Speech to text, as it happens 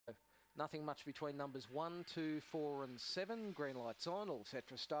Nothing much between numbers 1, 2, 4 and 7. Green lights on, all set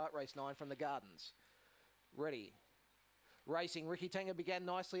for start. Race 9 from the Gardens. Ready. Racing, Ricky Tenga began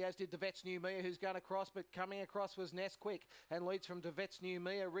nicely, as did Devet's New Mia, who's going across, but coming across was Nesquik and leads from Devet's New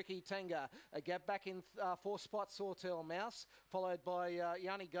Mia, Ricky Tenga. A gap back in 4 spots, Sawtell Mouse, followed by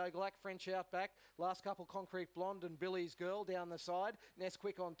Yanni Gogolak, French outback. Last couple, Concrete Blonde and Billy's Girl down the side.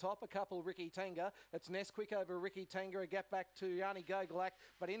 Nesquik on top, a couple, Ricky Tenga. It's Nesquik over Ricky Tenga, a gap back to Yanni Gogolak,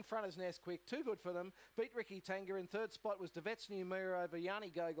 but in front is Nesquik. Too good for them. Beat Ricky Tenga. In third spot was Devet's New Mia over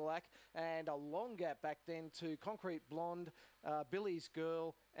Yanni Gogolak, and a long gap back then to Concrete Blonde. Billy's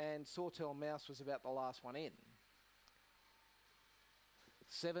Girl and Sawtell Mouse was about the last one in.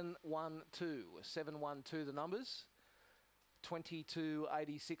 7-1-2. 7-1-2 the numbers.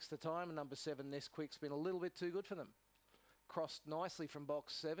 22.86 the time. And number 7, Nesquik's been a little bit too good for them. Crossed nicely from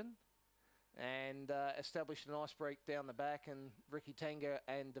box 7 and established a nice break down the back. And Ricky Tenga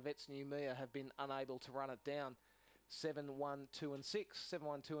and Devet's New Mia have been unable to run it down. 7-1-2 and 6.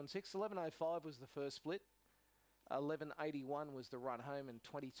 7-1-2 and 6. 11.05 was the first split. 11.81 was the run home and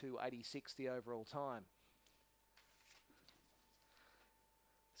 22.86 the overall time.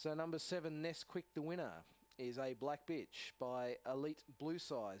 So number 7, Nesquik, the winner, is a black bitch by Elite Blue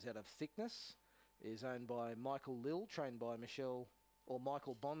Size out of Thickness. Is owned by Michael Lill, trained by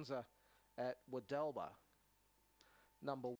Michael Bonza at Wadalba. Number